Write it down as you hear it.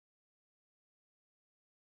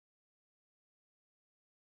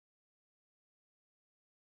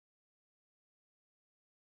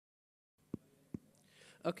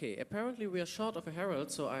Okay, apparently we are short of a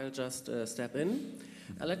herald, so I'll just step in.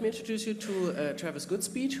 Let me introduce you to Travis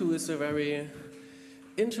Goodspeed, who is a very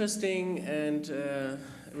interesting and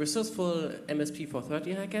resourceful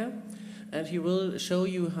MSP430 hacker. And he will show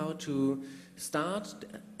you how to start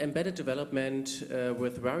embedded development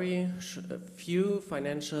with very few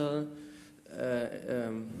financial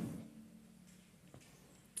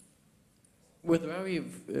with very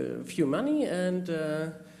few money,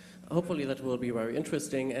 and hopefully that will be very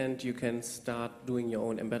interesting, and you can start doing your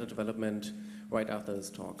own embedded development right after this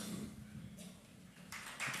talk.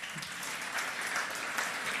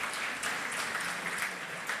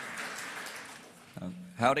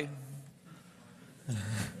 Howdy.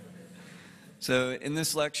 So in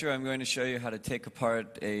this lecture, I'm going to show you how to take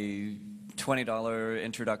apart a $20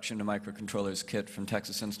 Introduction to Microcontrollers kit from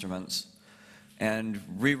Texas Instruments and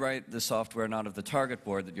rewrite the software not of the target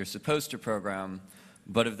board that you're supposed to program,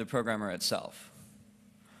 but of the programmer itself.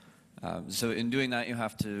 So in doing that, you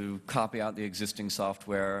have to copy out the existing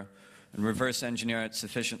software and reverse engineer it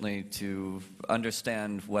sufficiently to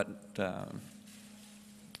understand what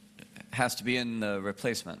has to be in the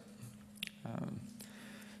replacement.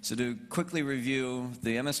 So to quickly review,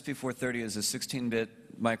 the MSP430 is a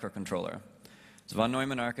 16-bit microcontroller. It's von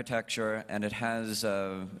Neumann architecture, and it has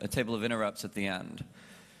a table of interrupts at the end.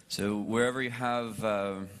 So wherever you have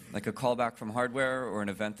like a callback from hardware or an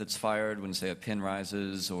event that's fired when, say, a pin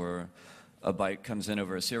rises or a byte comes in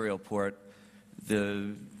over a serial port,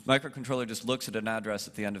 the microcontroller just looks at an address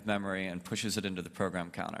at the end of memory and pushes it into the program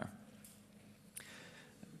counter.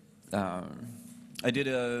 I did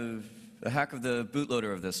a hack of the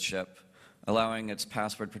bootloader of this chip, allowing its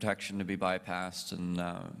password protection to be bypassed. And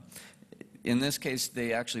in this case,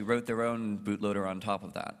 they actually wrote their own bootloader on top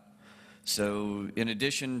of that. So in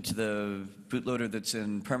addition to the bootloader that's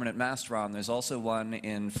in permanent mass ROM, there's also one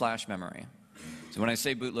in flash memory. So when I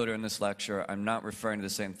say bootloader in this lecture, I'm not referring to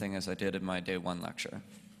the same thing as I did in my day one lecture.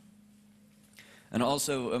 And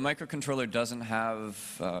also, a microcontroller doesn't have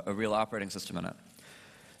a real operating system in it.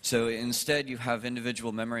 So instead, you have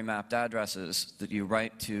individual memory mapped addresses that you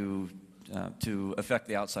write to affect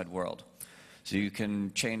the outside world. So you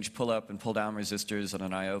can change pull up and pull down resistors on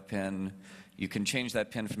an I/O pin. You can change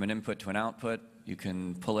that pin from an input to an output. You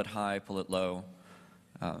can pull it high, pull it low.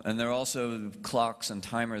 And there are also clocks and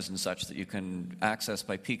timers and such that you can access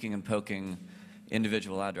by peeking and poking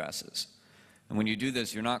individual addresses. And when you do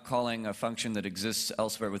this, you're not calling a function that exists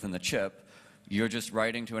elsewhere within the chip. You're just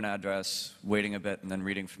writing to an address, waiting a bit, and then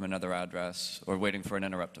reading from another address, or waiting for an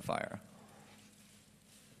interrupt to fire.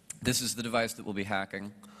 This is the device that we'll be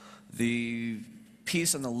hacking. The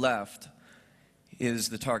piece on the left is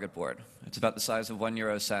the target board. It's about the size of 1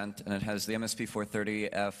 euro cent, and it has the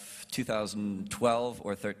MSP430 F2012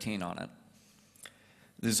 or 13 on it.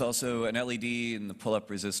 There's also an LED and the pull-up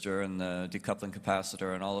resistor and the decoupling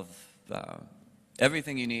capacitor and all of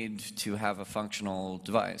everything you need to have a functional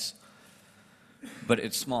device. But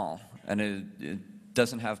it's small, and it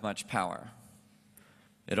doesn't have much power.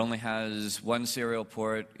 It only has one serial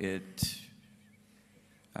port. It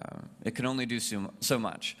can only do so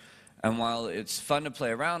much. And while it's fun to play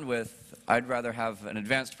around with, I'd rather have an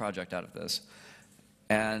advanced project out of this.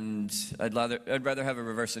 And I'd rather have a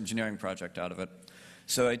reverse engineering project out of it.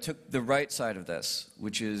 So I took the right side of this,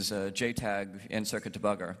 which is a JTAG in-circuit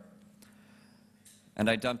debugger, and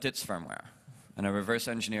I dumped its firmware, and I reverse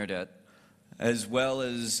engineered it, as well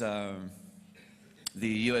as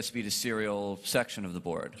the USB to serial section of the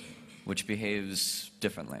board, which behaves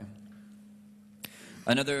differently.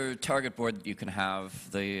 Another target board that you can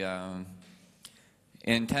have, the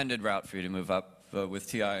intended route for you to move up with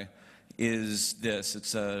TI, is this.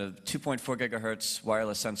 It's a 2.4 gigahertz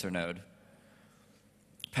wireless sensor node,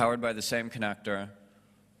 powered by the same connector,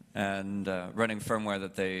 and running firmware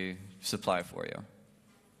that they supply for you.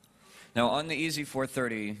 Now, on the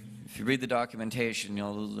EZ430, if you read the documentation,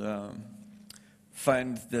 you'll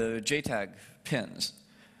find the JTAG pins,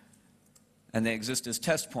 and they exist as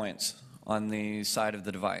test points on the side of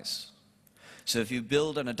the device. So if you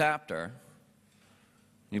build an adapter,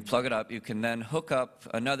 you plug it up, you can then hook up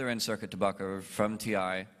another in-circuit debugger from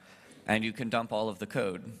TI, and you can dump all of the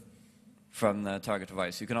code from the target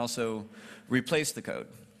device. You can also replace the code.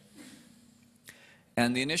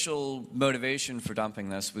 And the initial motivation for dumping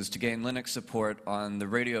this was to gain Linux support on the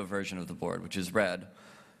radio version of the board, which is red.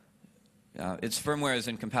 Its firmware is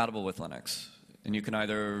incompatible with Linux, and you can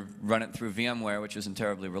either run it through VMware, which isn't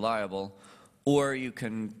terribly reliable, or you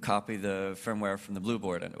can copy the firmware from the blue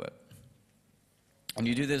board into it. And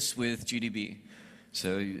you do this with GDB.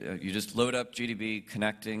 So you just load up GDB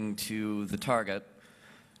connecting to the target,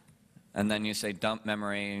 and then you say dump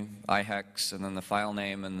memory, IHEX, and then the file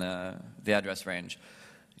name and the address range.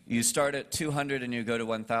 You start at 200 and you go to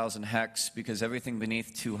 1000 hex because everything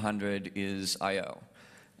beneath 200 is I/O.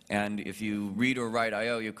 And if you read or write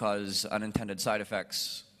I/O, you cause unintended side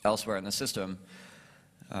effects elsewhere in the system.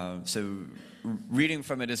 So reading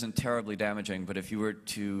from it isn't terribly damaging, but if you were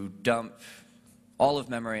to dump all of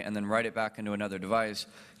memory and then write it back into another device,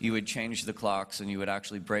 you would change the clocks and you would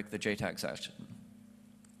actually break the JTAG session.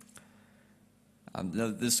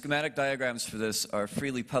 The schematic diagrams for this are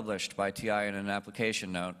freely published by TI in an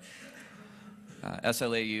application note,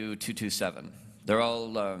 SLAU 227. They're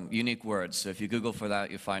all unique words, so if you Google for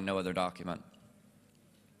that, you find no other document.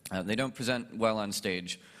 They don't present well on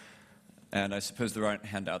stage, and I suppose there aren't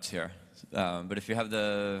handouts here. But if you have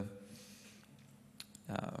the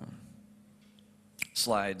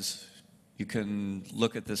slides, you can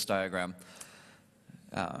look at this diagram.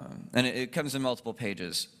 And it comes in multiple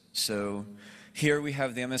pages. So here we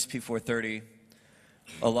have the MSP430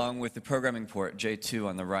 along with the programming port, J2,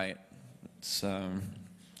 on the right. It's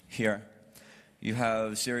here. You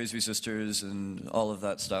have series resistors and all of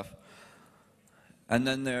that stuff. And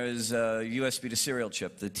then there's a USB to serial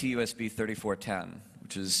chip, the TUSB3410,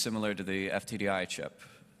 which is similar to the FTDI chip,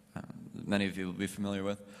 many of you will be familiar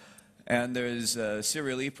with. And there's a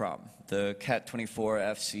serial EEPROM, the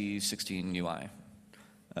CAT24FC16UI.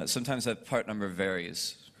 Sometimes that part number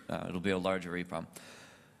varies. It'll be a larger EEPROM.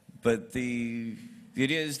 But the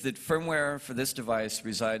idea is that firmware for this device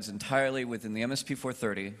resides entirely within the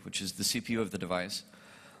MSP430, which is the CPU of the device,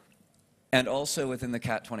 and also within the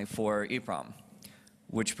CAT24 EEPROM,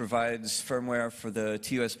 which provides firmware for the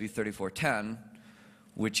TUSB3410,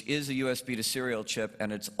 which is a USB to serial chip,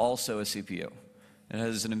 and it's also a CPU. It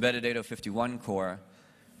has an embedded 8051 core,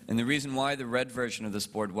 and the reason why the red version of this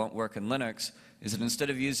board won't work in Linux is that instead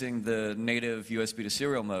of using the native USB to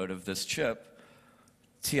serial mode of this chip,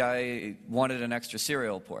 TI wanted an extra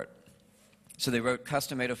serial port. So they wrote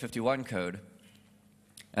custom 8051 code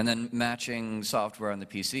and then matching software on the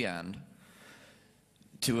PC end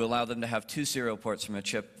to allow them to have 2 serial ports from a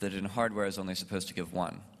chip that in hardware is only supposed to give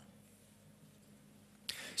 1.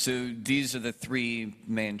 So these are the 3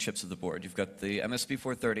 main chips of the board. You've got the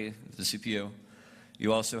MSP430, the CPU.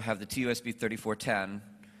 You also have the TUSB3410,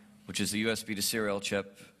 which is a USB to serial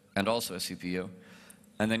chip and also a CPU.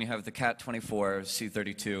 And then you have the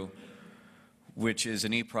CAT24C32, which is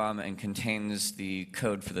an EEPROM and contains the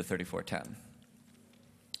code for the 3410.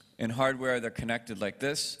 In hardware, they're connected like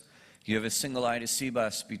this. You have a single I to C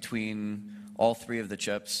bus between all 3 of the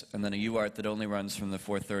chips, and then a UART that only runs from the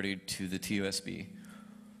 430 to the TUSB.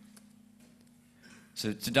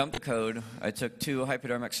 So to dump the code, I took 2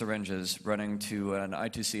 hypodermic syringes running to an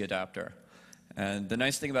I2C adapter. And the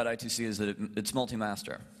nice thing about I2C is that it's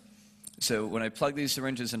multi-master. So when I plug these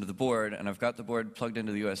syringes into the board, and I've got the board plugged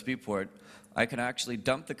into the USB port, I can actually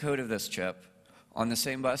dump the code of this chip on the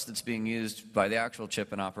same bus that's being used by the actual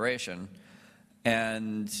chip in operation,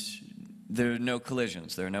 and there are no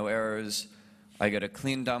collisions, there are no errors. I get a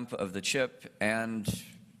clean dump of the chip, and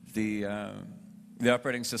the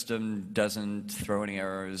operating system doesn't throw any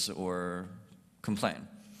errors or complain.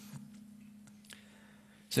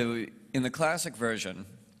 So in the classic version,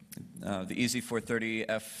 the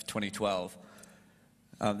EZ430F 2012,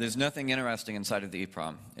 there's nothing interesting inside of the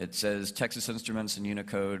EEPROM. It says Texas Instruments in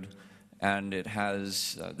Unicode, and it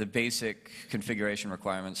has the basic configuration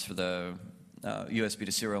requirements for the USB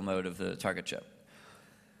to serial mode of the target chip.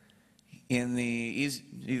 In the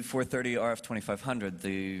EZ430RF2500,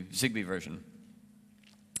 the Zigbee version,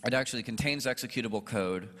 it actually contains executable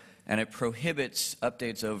code, and it prohibits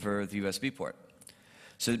updates over the USB port.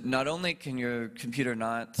 So not only can your computer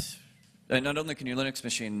not only can your Linux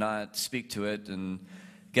machine not speak to it and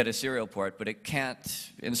get a serial port, but it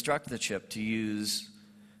can't instruct the chip to use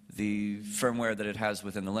the firmware that it has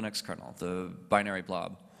within the Linux kernel, the binary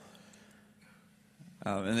blob.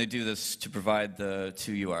 And they do this to provide the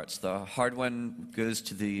 2 UARTs. The hard one goes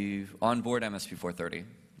to the onboard MSP430.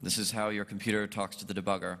 This is how your computer talks to the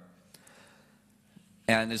debugger.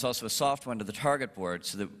 And there's also a soft one to the target board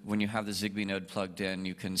so that when you have the Zigbee node plugged in,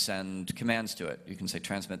 you can send commands to it. You can say,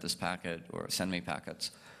 transmit this packet or send me packets.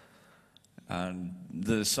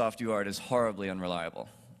 The soft UART is horribly unreliable.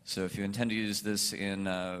 So if you intend to use this in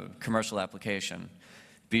a commercial application,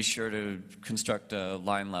 be sure to construct a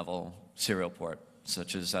line-level serial port,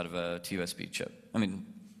 such as out of a TUSB chip.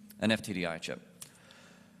 an FTDI chip.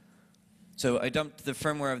 So I dumped the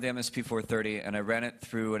firmware of the MSP430 and I ran it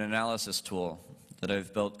through an analysis tool that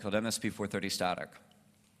I've built called MSP430 Static.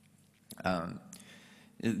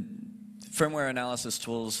 Firmware analysis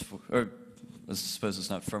tools, or I suppose it's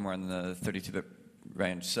not firmware in the 32-bit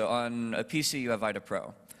range. So on a PC, you have IDA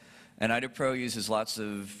Pro. And IDA Pro uses lots of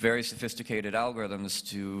very sophisticated algorithms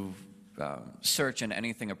to search in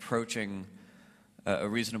anything approaching a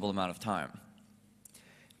reasonable amount of time.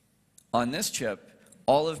 On this chip,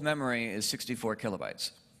 all of memory is 64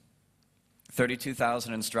 kilobytes.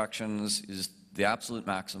 32,000 instructions is the absolute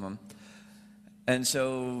maximum. And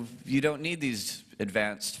so you don't need these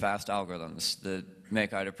advanced, fast algorithms that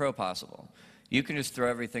make IDA Pro possible. You can just throw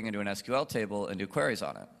everything into an SQL table and do queries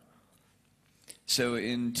on it. So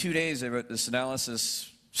in 2 days, I wrote this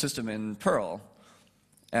analysis system in Perl,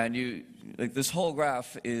 and this whole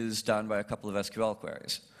graph is done by a couple of SQL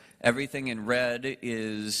queries. Everything in red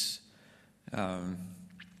is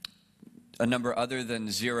a number other than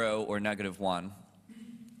 0 or -1.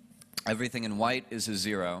 Everything in white is a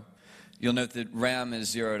 0. You'll note that RAM is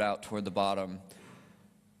zeroed out toward the bottom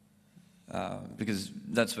because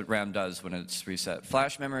that's what RAM does when it's reset.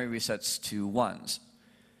 Flash memory resets to 1s.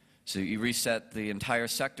 So you reset the entire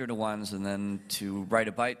sector to 1s, and then to write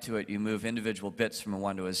a byte to it, you move individual bits from a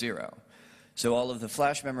 1 to a 0. So all of the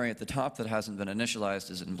flash memory at the top that hasn't been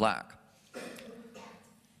initialized is in black.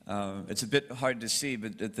 It's a bit hard to see,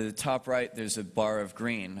 but at the top right, there's a bar of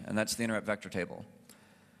green, and that's the interrupt vector table.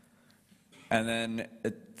 And then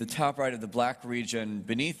at the top right of the black region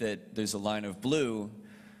beneath it, there's a line of blue.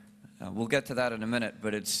 We'll get to that in a minute,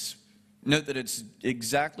 but note that it's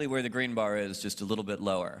exactly where the green bar is, just a little bit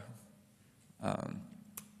lower.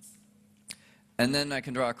 And then I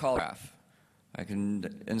can draw a call graph. I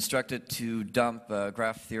can instruct it to dump a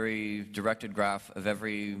graph theory directed graph of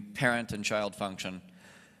every parent and child function.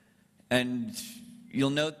 And you'll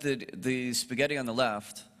note that the spaghetti on the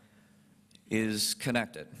left is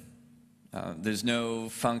connected. There's no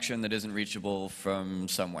function that isn't reachable from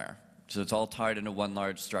somewhere. So it's all tied into one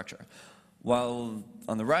large structure. While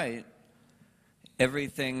on the right,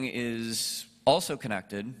 everything is also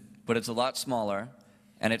connected, but it's a lot smaller,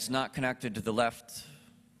 and it's not connected to the left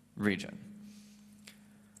region.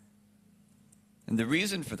 And the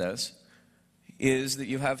reason for this is that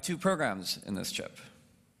you have two programs in this chip.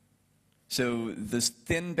 So this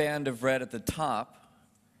thin band of red at the top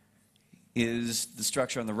is the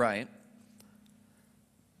structure on the right,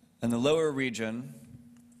 and the lower region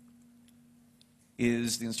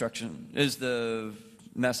is the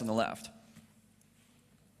mess on the left.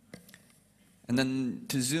 And then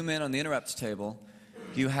to zoom in on the interrupts table,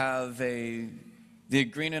 you have the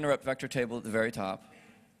green interrupt vector table at the very top.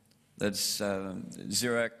 That's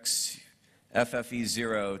 0x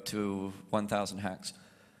FFE0 to 1,000 hex.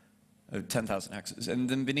 10,000 hexes. And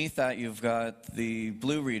then beneath that, you've got the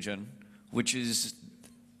blue region, which is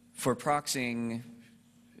for proxying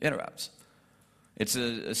interrupts. It's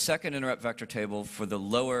a second interrupt vector table for the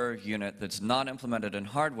lower unit that's not implemented in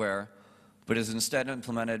hardware, but is instead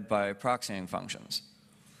implemented by proxying functions.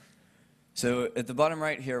 So at the bottom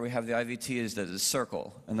right here, we have the IVT as a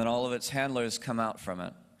circle, and then all of its handlers come out from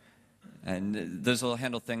it. And those will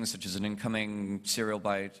handle things such as an incoming serial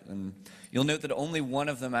byte. And you'll note that only one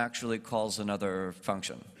of them actually calls another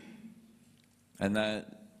function. And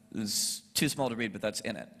that is too small to read, but that's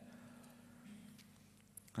init.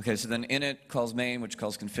 Okay, so then init calls main, which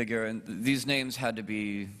calls configure. And these names had to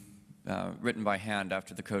be written by hand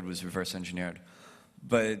after the code was reverse engineered.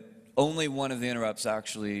 But only one of the interrupts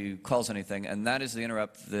actually calls anything, and that is the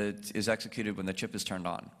interrupt that is executed when the chip is turned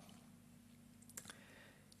on.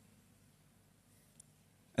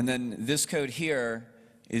 And then this code here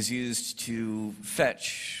is used to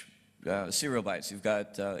fetch serial bytes. You've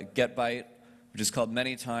got get byte, which is called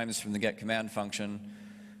many times from the get command function.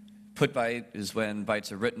 Put byte is when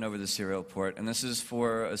bytes are written over the serial port. And this is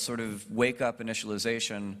for a sort of wake-up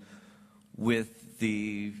initialization with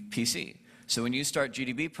the PC. So when you start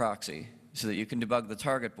GDB proxy so that you can debug the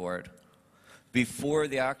target board, before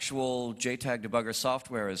the actual JTAG debugger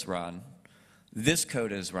software is run, this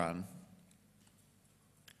code is run.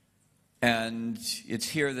 And it's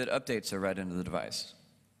here that updates are read into the device.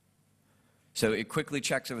 So it quickly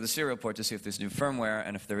checks over the serial port to see if there's new firmware,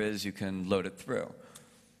 and if there is, you can load it through.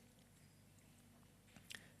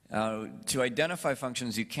 To identify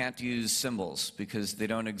functions, you can't use symbols because they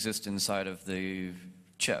don't exist inside of the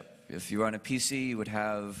chip. If you were on a PC, you would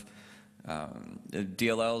have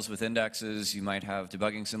DLLs with indexes. You might have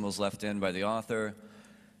debugging symbols left in by the author.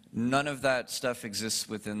 None of that stuff exists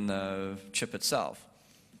within the chip itself.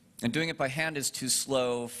 And doing it by hand is too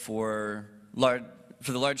slow for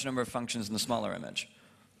the large number of functions in the smaller image.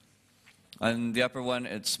 On the upper one,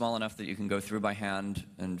 it's small enough that you can go through by hand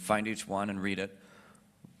and find each one and read it.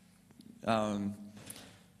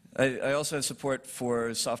 I also have support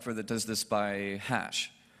for software that does this by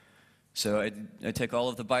hash. So I take all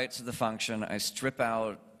of the bytes of the function, I strip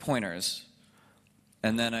out pointers,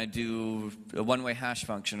 and then I do a one-way hash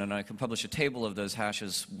function, and I can publish a table of those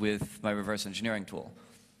hashes with my reverse engineering tool.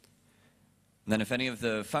 And then if any of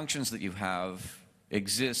the functions that you have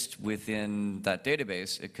exist within that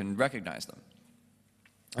database, it can recognize them.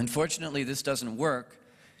 Unfortunately, this doesn't work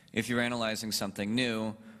if you're analyzing something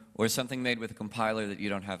new or something made with a compiler that you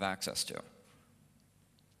don't have access to.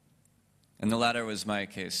 And the latter was my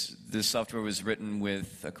case. This software was written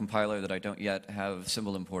with a compiler that I don't yet have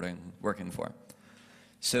symbol importing working for.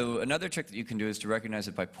 So another trick that you can do is to recognize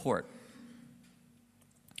it by port.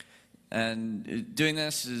 And doing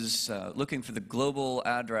this is looking for the global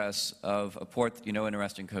address of a port that you know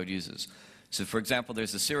interesting code uses. So for example,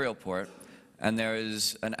 there's a serial port, and there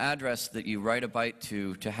is an address that you write a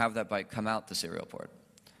byte to have that byte come out the serial port.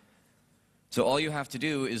 So all you have to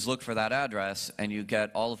do is look for that address, and you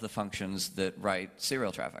get all of the functions that write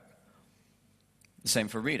serial traffic. The same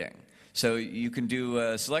for reading. So you can do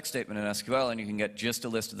a select statement in SQL, and you can get just a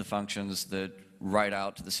list of the functions that write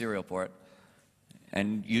out to the serial port.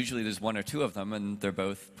 And usually there's one or two of them, and they're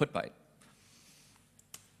both put byte.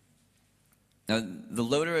 Now, the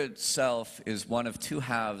loader itself is one of two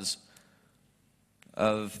halves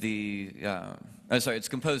of the, it's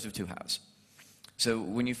composed of two halves. So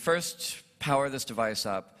when you first power this device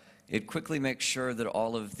up, it quickly makes sure that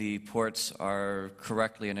all of the ports are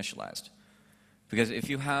correctly initialized. Because if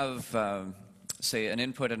you have, say, an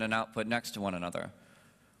input and an output next to one another,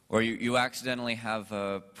 or you accidentally have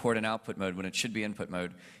a port and output mode when it should be input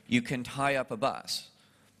mode, you can tie up a bus.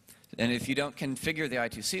 And if you don't configure the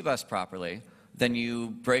I2C bus properly, then you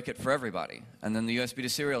break it for everybody, and then the USB to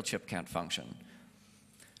serial chip can't function.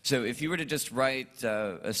 So if you were to just write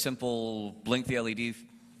a simple blink the LED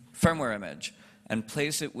firmware image and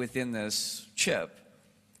place it within this chip,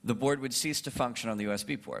 the board would cease to function on the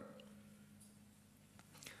USB port.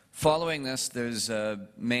 Following this, there's a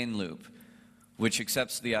main loop, which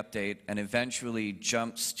accepts the update and eventually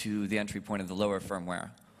jumps to the entry point of the lower firmware.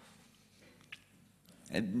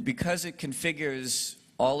 And because it configures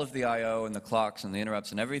all of the I/O and the clocks and the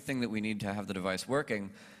interrupts and everything that we need to have the device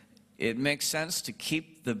working, it makes sense to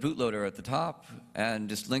keep the bootloader at the top and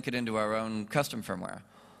just link it into our own custom firmware.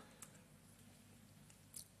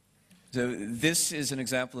 So this is an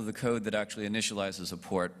example of the code that actually initializes a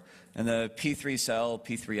port. And the P3 cell,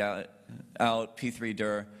 P3 out, P3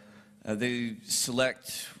 dir, they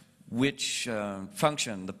select which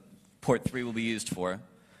function the port 3 will be used for,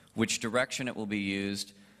 which direction it will be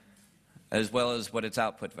used, as well as what its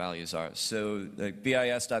output values are. So the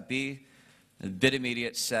bis.b, bit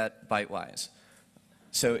immediate set byte-wise.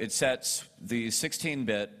 So it sets the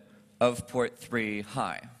 16-bit of port 3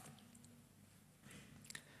 high.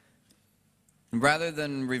 Rather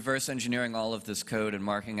than reverse engineering all of this code and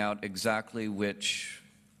marking out exactly which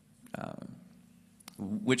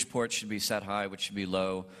port should be set high, which should be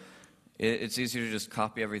low, it's easier to just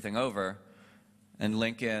copy everything over and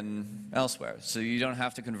link in elsewhere. So you don't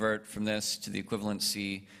have to convert from this to the equivalent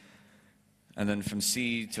C, and then from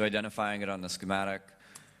C to identifying it on the schematic,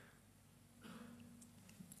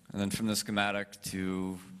 and then from the schematic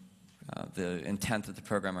to the intent that the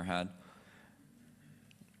programmer had.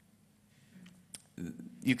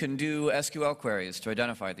 You can do SQL queries to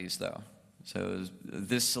identify these, though. So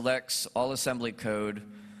this selects all assembly code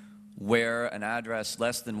where an address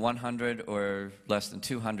less than 100 or less than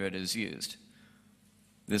 200 is used.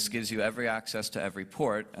 This gives you every access to every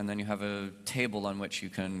port, and then you have a table on which you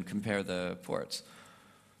can compare the ports.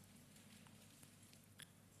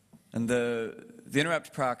 And the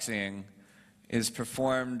interrupt proxying is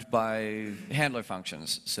performed by handler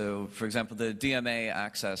functions. So, for example, the DMA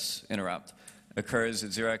access interrupt occurs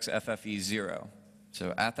at 0xFFE0.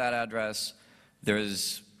 So at that address, there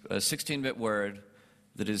is a 16-bit word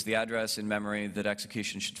that is the address in memory that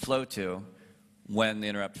execution should flow to when the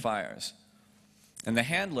interrupt fires. And the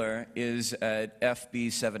handler is at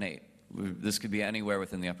FB78. This could be anywhere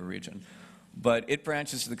within the upper region. But it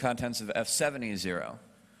branches to the contents of F70.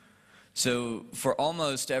 So for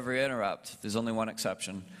almost every interrupt, there's only one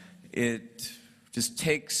exception, it just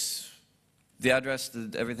takes the address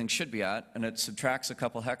that everything should be at, and it subtracts a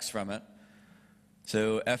couple hex from it.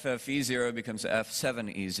 So FFE0 becomes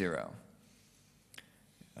F7E0.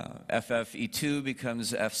 FFE2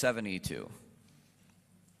 becomes F7E2.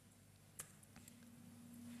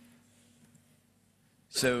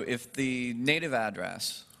 So if the native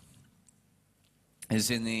address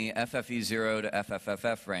is in the FFE0 to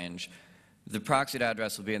FFFF range, the proxied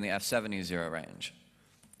address will be in the F7E0 range.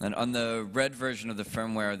 And on the red version of the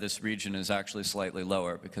firmware, this region is actually slightly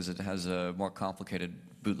lower because it has a more complicated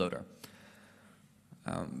bootloader.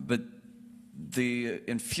 But the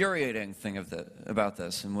infuriating thing about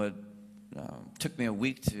this, and what took me a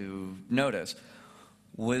week to notice,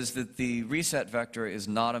 was that the reset vector is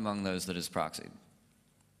not among those that is proxied.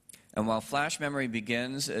 And while flash memory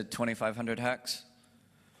begins at 2500 hex,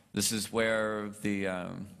 this is where the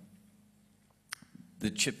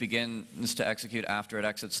chip begins to execute after it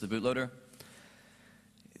exits the bootloader.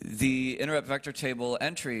 The interrupt vector table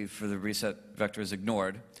entry for the reset vector is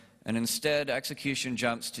ignored, and instead execution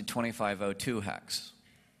jumps to 2502 hex.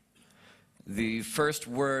 The first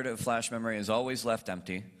word of flash memory is always left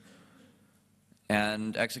empty,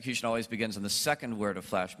 and execution always begins on the second word of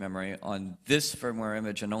flash memory on this firmware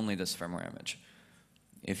image and only this firmware image.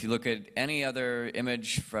 If you look at any other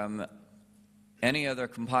image from any other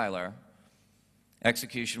compiler,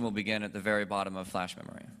 execution will begin at the very bottom of flash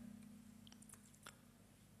memory.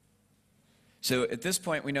 So at this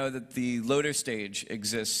point, we know that the loader stage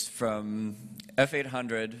exists from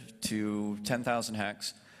F800 to 10,000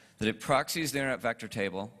 hex, that it proxies the interrupt vector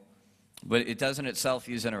table, but it doesn't itself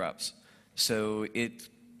use interrupts. So it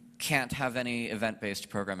can't have any event-based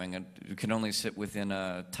programming. It can only sit within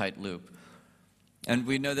a tight loop. And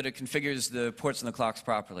we know that it configures the ports and the clocks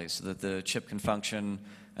properly so that the chip can function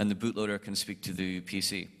and the bootloader can speak to the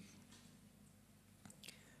PC.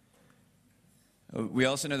 We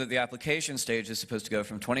also know that the application stage is supposed to go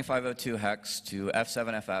from 2502 hex to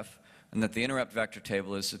F7FF, and that the interrupt vector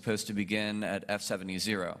table is supposed to begin at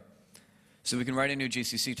F7E0. So we can write a new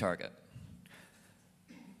GCC target.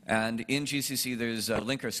 And in GCC, there's a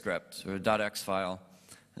linker script, or a .x file.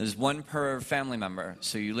 There's one per family member,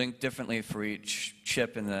 so you link differently for each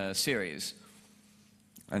chip in the series.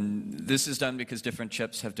 And this is done because different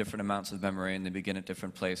chips have different amounts of memory and they begin at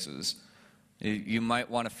different places. You might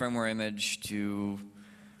want a firmware image to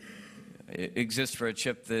exist for a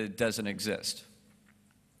chip that doesn't exist.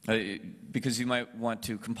 Because you might want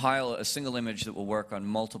to compile a single image that will work on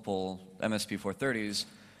multiple MSP430s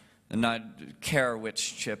and not care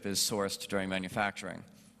which chip is sourced during manufacturing.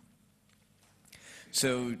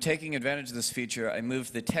 So taking advantage of this feature, I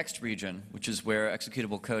moved the text region, which is where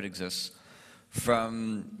executable code exists,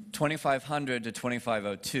 from 2500 to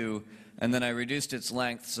 2502, and then I reduced its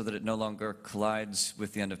length so that it no longer collides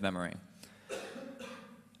with the end of memory.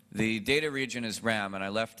 The data region is RAM, and I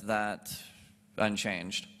left that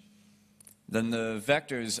unchanged. Then the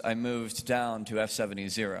vectors I moved down to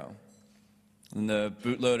F7E0. And the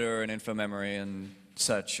bootloader and info memory and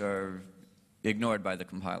such are ignored by the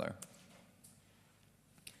compiler.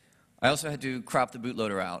 I also had to crop the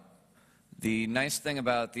bootloader out. The nice thing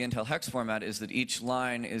about the Intel hex format is that each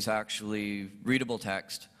line is actually readable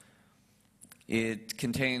text. It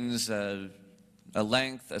contains a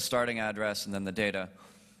length, a starting address, and then the data.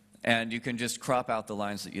 And you can just crop out the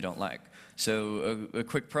lines that you don't like. So a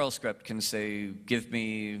quick Perl script can say, give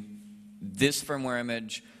me this firmware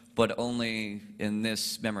image, but only in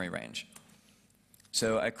this memory range.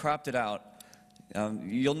 So I cropped it out.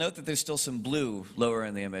 You'll note that there's still some blue lower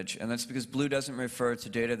in the image, and that's because blue doesn't refer to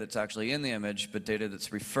data that's actually in the image, but data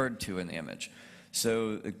that's referred to in the image.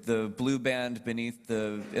 So the blue band beneath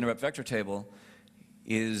the interrupt vector table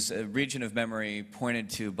is a region of memory pointed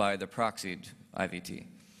to by the proxied IVT.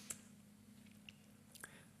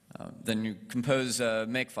 Then you compose a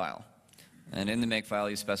makefile, and in the makefile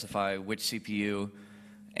you specify which CPU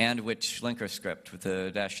and which linker script with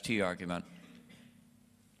the -t argument.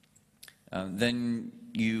 Then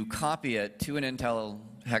you copy it to an Intel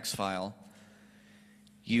hex file.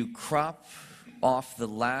 You crop off the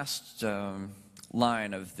last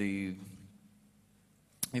line of the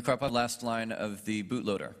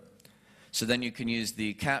bootloader. So then you can use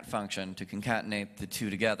the cat function to concatenate the two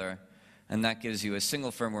together, and that gives you a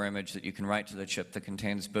single firmware image that you can write to the chip that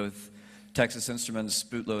contains both Texas Instruments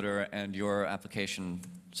bootloader and your application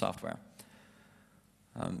software.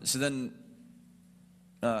 So then,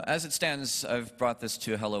 as it stands, I've brought this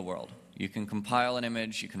to Hello World. You can compile an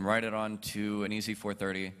image, you can write it onto an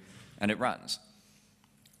EZ430, and it runs.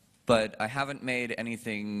 But I haven't made any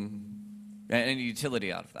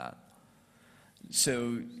utility out of that.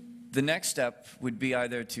 So the next step would be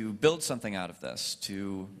either to build something out of this,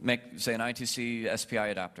 to make, say, an I2C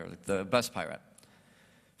SPI adapter, like the Bus Pirate.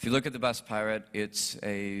 If you look at the Bus Pirate, it's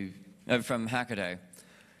from Hackaday.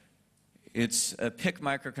 It's a PIC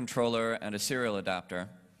microcontroller and a serial adapter.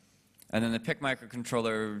 And then the PIC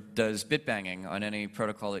microcontroller does bit banging on any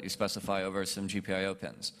protocol that you specify over some GPIO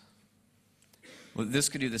pins. Well, this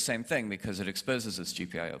could do the same thing because it exposes its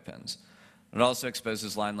GPIO pins. It also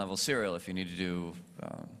exposes line-level serial if you need to do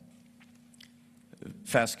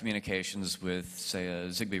fast communications with, say, a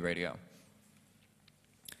Zigbee radio.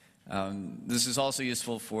 This is also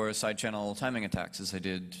useful for side-channel timing attacks, as I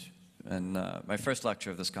did in my first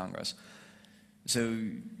lecture of this Congress. So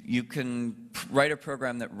you can write a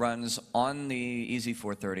program that runs on the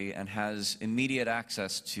EZ430 and has immediate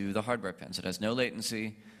access to the hardware pins. It has no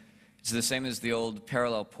latency. It's the same as the old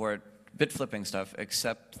parallel port bit flipping stuff,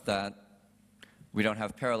 except that we don't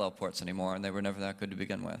have parallel ports anymore, and they were never that good to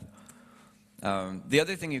begin with. The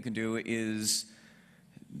other thing you can do is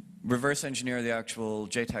reverse engineer the actual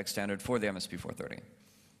JTAG standard for the MSP430.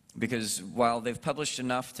 Because while they've published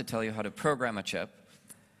enough to tell you how to program a chip,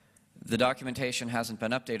 the documentation hasn't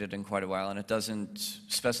been updated in quite a while, and it doesn't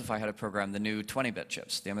specify how to program the new 20-bit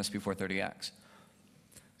chips, the MSP430X.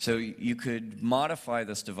 So you could modify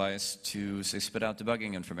this device to, say, spit out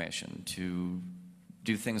debugging information, to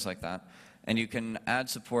do things like that. And you can add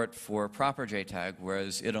support for proper JTAG,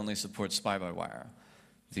 whereas it only supports SPI-by-wire,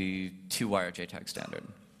 the 2-wire JTAG standard.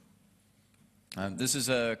 This is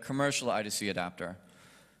a commercial I2C adapter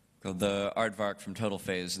called the Aardvark from Total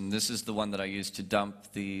Phase, and this is the one that I used to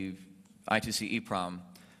dump the I2C EEPROM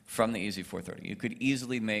from the EZ430. You could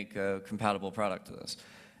easily make a compatible product to this,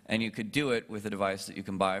 and you could do it with a device that you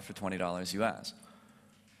can buy for $20 US.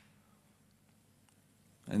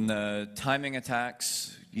 In the timing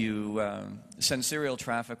attacks, you send serial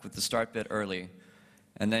traffic with the start bit early,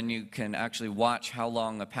 and then you can actually watch how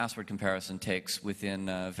long a password comparison takes within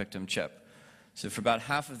a victim chip. So for about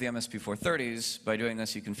half of the MSP430s, by doing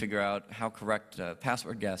this, you can figure out how correct a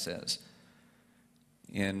password guess is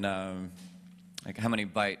in like how many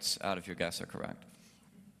bytes out of your guess are correct.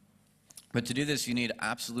 But to do this, you need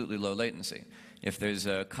absolutely low latency. If there's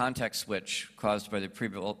a context switch caused by the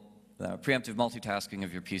preemptive multitasking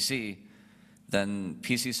of your PC, then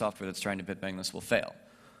PC software that's trying to bitbang this will fail.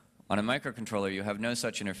 On a microcontroller, you have no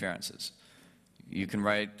such interferences. You can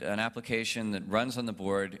write an application that runs on the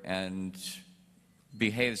board and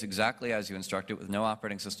behaves exactly as you instruct it with no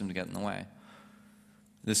operating system to get in the way.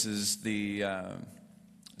 This is the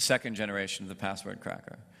second generation of the password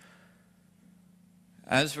cracker.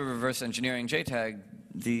 As for reverse engineering JTAG,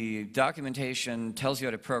 the documentation tells you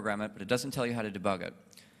how to program it, but it doesn't tell you how to debug it.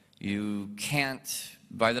 You can't,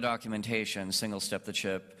 by the documentation, single-step the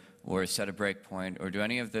chip or set a breakpoint or do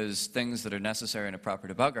any of those things that are necessary in a proper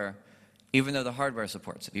debugger, even though the hardware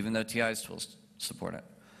supports it, even though TI's tools support it.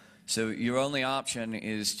 So your only option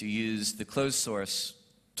is to use the closed source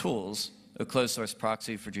tools, a closed source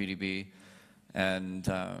proxy for GDB and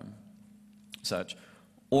such,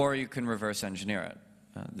 or you can reverse engineer it.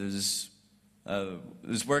 There's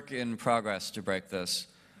work in progress to break this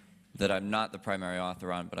that I'm not the primary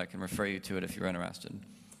author on, but I can refer you to it if you're interested.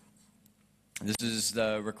 This is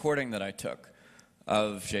the recording that I took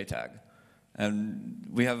of JTAG. And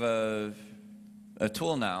we have a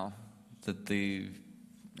tool now that the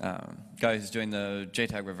guy who's doing the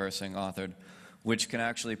JTAG reversing authored, which can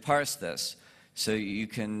actually parse this. So you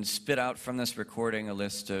can spit out from this recording a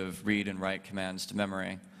list of read and write commands to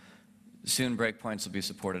memory. Soon breakpoints will be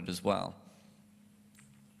supported as well.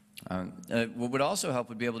 What would also help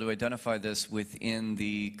would be able to identify this within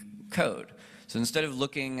the code. So instead of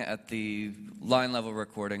looking at the line-level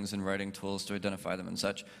recordings and writing tools to identify them and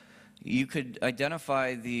such, you could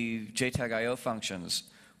identify the JTAG I/O functions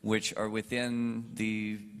which are within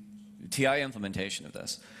the TI implementation of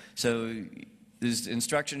this. So there's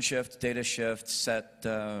instruction shift, data shift, set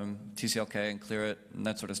TCLK and clear it, and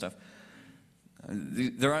that sort of stuff.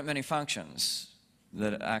 There aren't many functions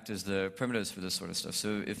that act as the primitives for this sort of stuff.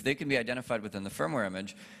 So if they can be identified within the firmware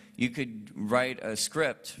image, you could write a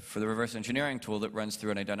script for the reverse engineering tool that runs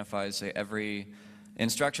through and identifies, say, every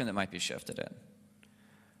instruction that might be shifted in.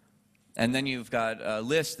 And then you've got a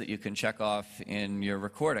list that you can check off in your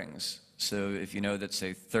recordings. So if you know that,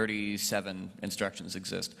 say, 37 instructions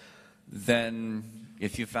exist, then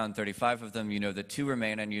if you found 35 of them, you know that 2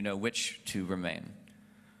 remain and you know which 2 remain.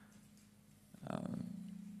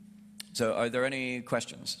 So are there any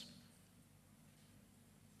questions?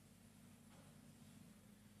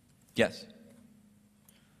 Yes?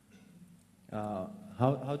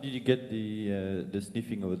 How did you get the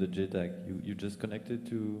sniffing over the JTAG? You just connected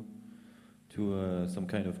to some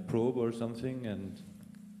kind of probe or something, and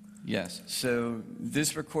yes. So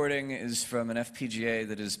this recording is from an FPGA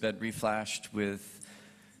that has been reflashed with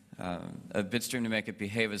a bitstream to make it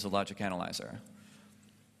behave as a logic analyzer.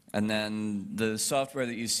 And then the software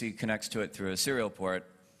that you see connects to it through a serial port.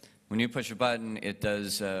 When you push a button, it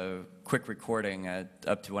does a quick recording at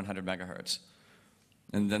up to 100 megahertz.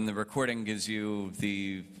 And then the recording gives you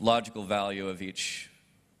the logical value of each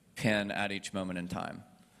pin at each moment in time.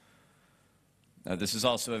 This is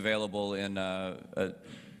also available in a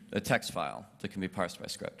text file that can be parsed by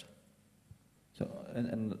script. So,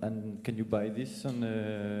 and can you buy this on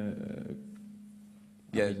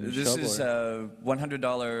Yeah, I mean, this shop is or- a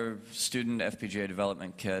 $100 student FPGA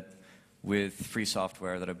development kit with free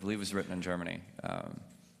software that I believe was written in Germany.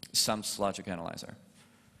 SUMP's logic analyzer.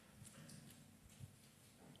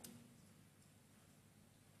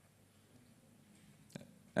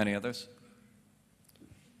 Any others?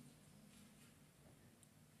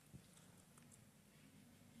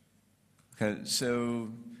 Okay,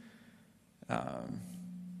 so let's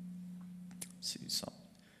see.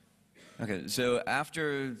 Okay, so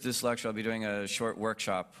after this lecture, I'll be doing a short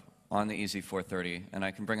workshop on the EZ430, and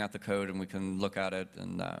I can bring out the code and we can look at it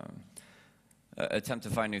and attempt to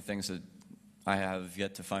find new things that I have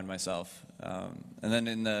yet to find myself. And then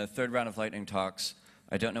in the third round of lightning talks,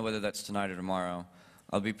 I don't know whether that's tonight or tomorrow,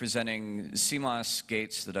 I'll be presenting CMOS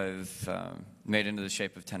gates that I've made into the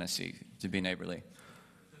shape of Tennessee to be neighborly.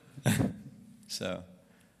 So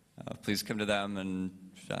please come to them and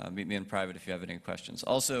meet me in private if you have any questions.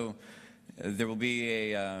 Also, there will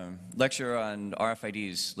be a lecture on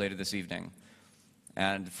RFIDs later this evening.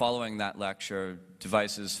 And following that lecture,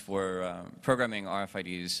 devices for programming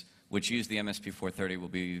RFIDs, which use the MSP430, will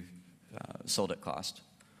be sold at cost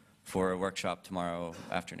for a workshop tomorrow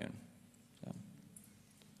afternoon. So.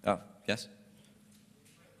 Oh, yes?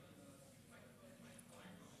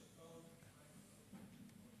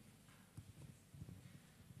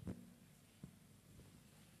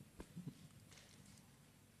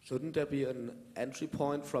 Shouldn't there be an entry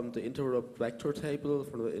point from the interrupt vector table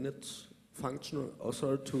from the init function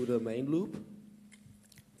also to the main loop?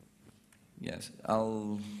 Yes,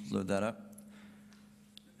 I'll load that up.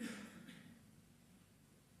 Here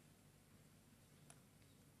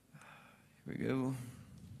we go.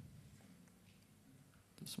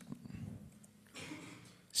 This one.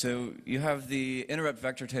 So you have the interrupt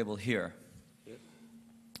vector table here.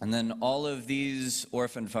 And then all of these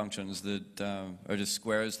orphan functions that are just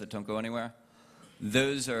squares that don't go anywhere,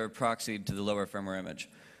 those are proxied to the lower firmware image.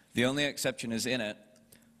 The only exception is init,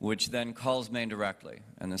 which then calls main directly.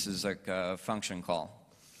 And this is like a function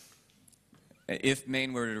call. If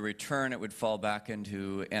main were to return, it would fall back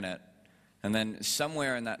into init. And then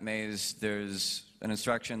somewhere in that maze, there's an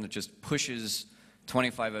instruction that just pushes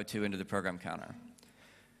 2502 into the program counter.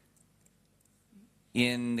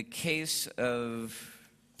 In the case of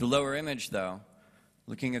the lower image, though,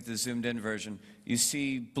 looking at the zoomed-in version, you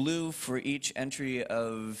see blue for each entry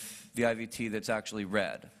of the IVT that's actually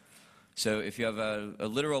red. So if you have a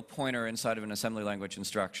literal pointer inside of an assembly language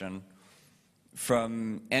instruction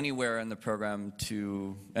from anywhere in the program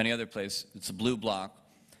to any other place, it's a blue block.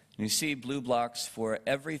 And you see blue blocks for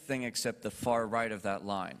everything except the far right of that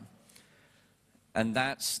line. And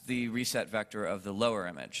that's the reset vector of the lower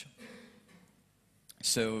image.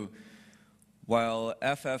 So while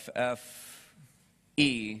FFFE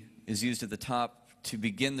is used at the top to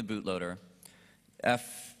begin the bootloader,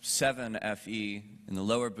 F7FE in the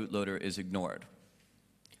lower bootloader is ignored.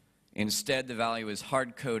 Instead, the value is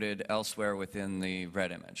hard-coded elsewhere within the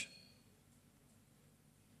red image.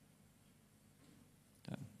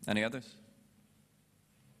 Any others?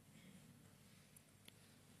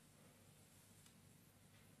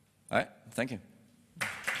 All right, thank you.